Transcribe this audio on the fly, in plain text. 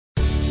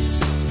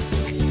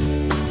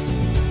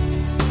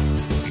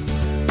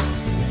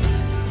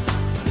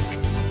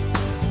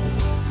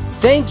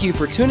Thank you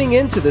for tuning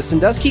in to the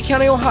Sandusky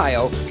County,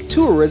 Ohio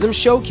Tourism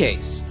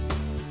Showcase.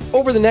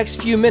 Over the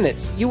next few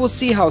minutes, you will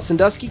see how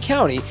Sandusky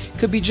County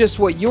could be just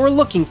what you're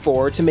looking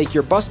for to make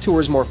your bus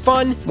tours more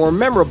fun, more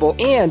memorable,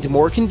 and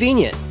more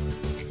convenient.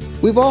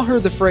 We've all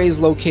heard the phrase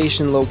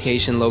location,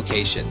 location,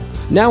 location.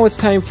 Now it's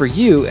time for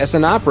you as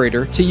an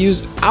operator to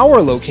use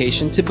our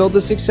location to build the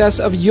success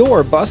of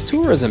your bus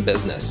tourism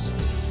business.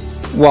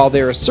 While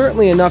there is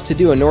certainly enough to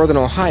do in Northern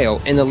Ohio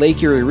and the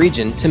Lake Erie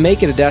region to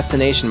make it a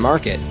destination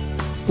market,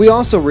 we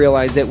also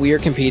realize that we are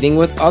competing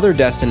with other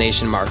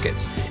destination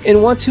markets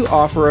and want to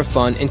offer a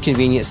fun and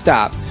convenient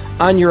stop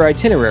on your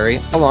itinerary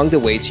along the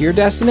way to your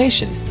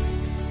destination.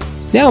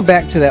 Now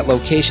back to that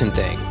location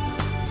thing.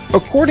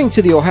 According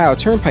to the Ohio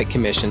Turnpike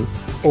Commission,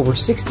 over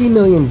 60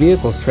 million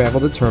vehicles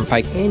travel the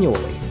Turnpike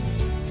annually.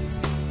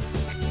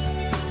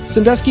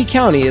 Sandusky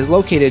County is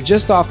located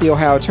just off the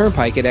Ohio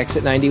Turnpike at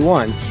exit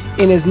 91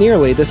 and is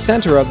nearly the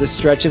center of this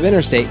stretch of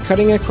interstate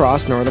cutting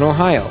across Northern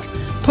Ohio,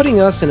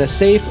 putting us in a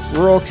safe,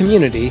 rural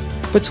community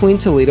between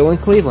Toledo and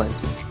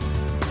Cleveland.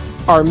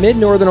 Our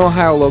mid-Northern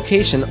Ohio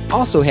location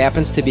also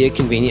happens to be a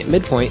convenient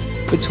midpoint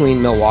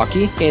between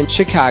Milwaukee and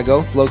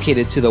Chicago,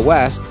 located to the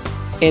west,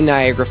 and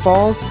Niagara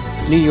Falls,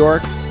 New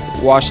York,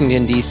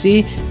 Washington,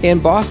 D.C.,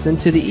 and Boston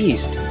to the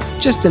east,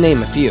 just to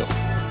name a few.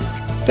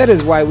 That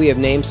is why we have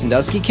named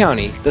Sandusky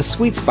County the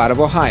sweet spot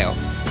of Ohio,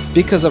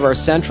 because of our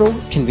central,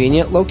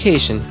 convenient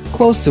location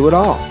close to it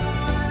all.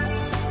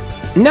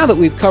 Now that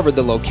we've covered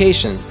the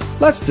location,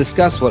 let's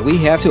discuss what we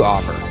have to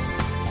offer.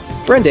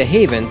 Brenda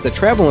Havens, the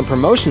Travel and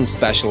Promotions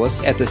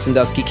Specialist at the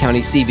Sandusky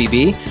County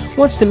CVB,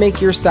 wants to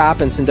make your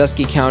stop in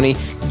Sandusky County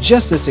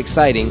just as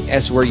exciting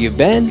as where you've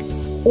been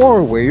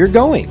or where you're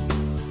going.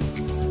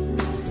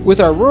 With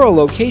our rural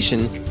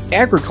location,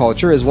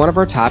 agriculture is one of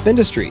our top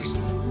industries.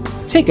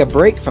 Take a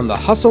break from the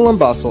hustle and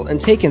bustle and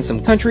take in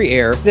some country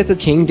air at the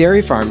King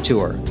Dairy Farm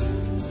Tour.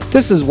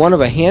 This is one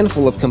of a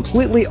handful of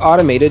completely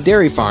automated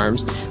dairy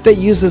farms that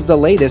uses the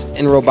latest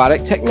in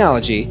robotic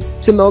technology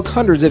to milk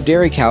hundreds of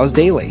dairy cows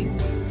daily.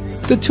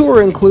 The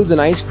tour includes an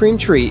ice cream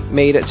treat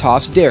made at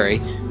Toff's Dairy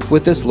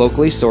with this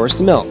locally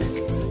sourced milk.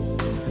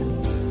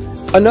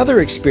 Another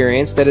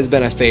experience that has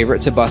been a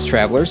favorite to bus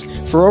travelers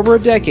for over a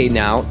decade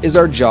now is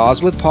our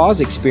Jaws with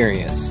Paws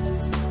experience.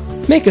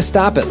 Make a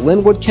stop at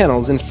Linwood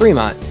Kennels in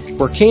Fremont,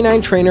 where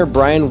canine trainer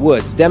Brian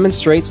Woods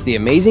demonstrates the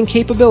amazing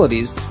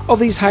capabilities of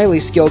these highly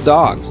skilled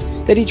dogs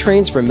that he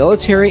trains for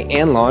military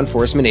and law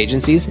enforcement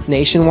agencies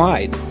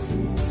nationwide.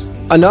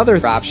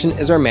 Another option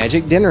is our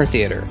Magic Dinner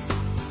Theater.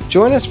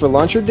 Join us for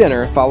lunch or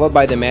dinner, followed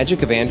by the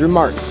magic of Andrew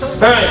Martin.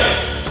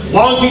 Alright,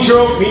 long piece of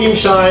rope, medium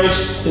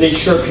size, and a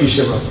short piece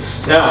of rope.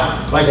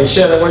 Now, like I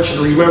said, I want you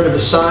to remember the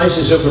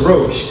sizes of the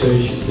ropes,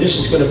 because this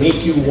is going to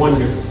make you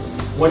wonder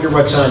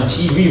what's on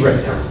TV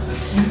right now.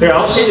 Here,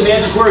 I'll say the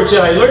magic words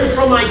that I learned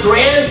from my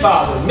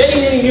grandfather many,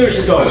 many years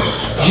ago.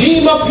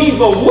 Jima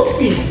pivo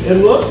whoopee.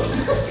 And look.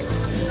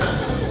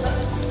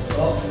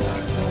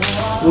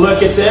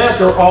 Look at that.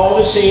 They're all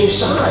the same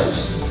size.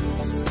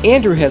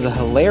 Andrew has a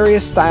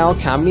hilarious style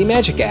comedy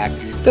magic act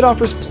that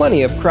offers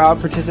plenty of crowd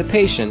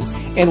participation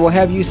and will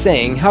have you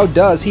saying, "How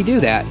does he do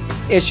that?"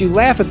 as you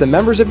laugh at the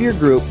members of your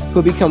group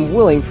who become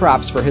willing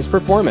props for his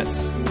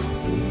performance.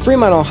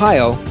 Fremont,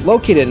 Ohio,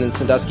 located in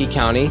Sandusky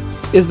County,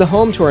 is the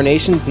home to our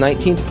nation's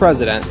 19th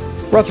president,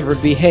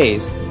 Rutherford B.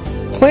 Hayes.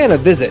 Plan a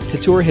visit to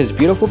tour his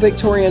beautiful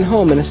Victorian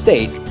home and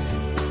estate,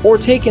 or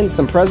take in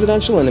some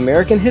presidential and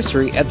American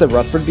history at the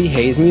Rutherford B.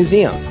 Hayes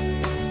Museum.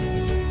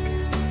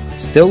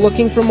 Still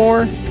looking for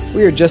more?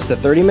 We are just a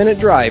 30-minute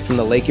drive from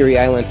the Lake Erie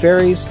Island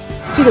Ferries,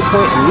 Cedar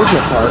Point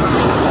Amusement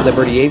Park,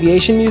 Liberty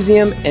Aviation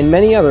Museum, and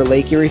many other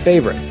Lake Erie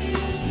favorites.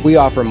 We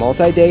offer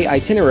multi-day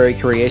itinerary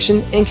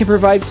creation and can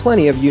provide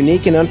plenty of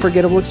unique and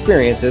unforgettable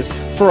experiences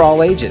for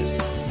all ages.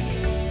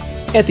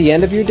 At the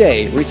end of your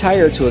day,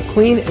 retire to a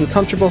clean and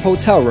comfortable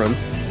hotel room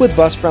with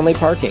bus-friendly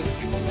parking.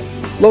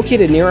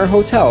 Located near our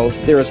hotels,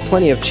 there is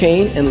plenty of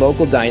chain and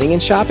local dining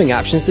and shopping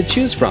options to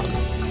choose from.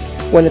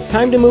 When it's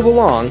time to move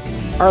along,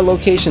 our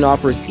location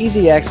offers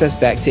easy access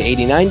back to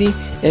 8090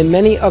 and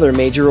many other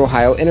major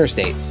Ohio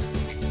interstates.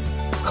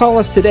 Call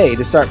us today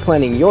to start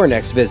planning your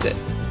next visit.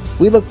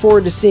 We look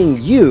forward to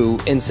seeing you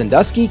in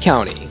Sandusky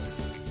County.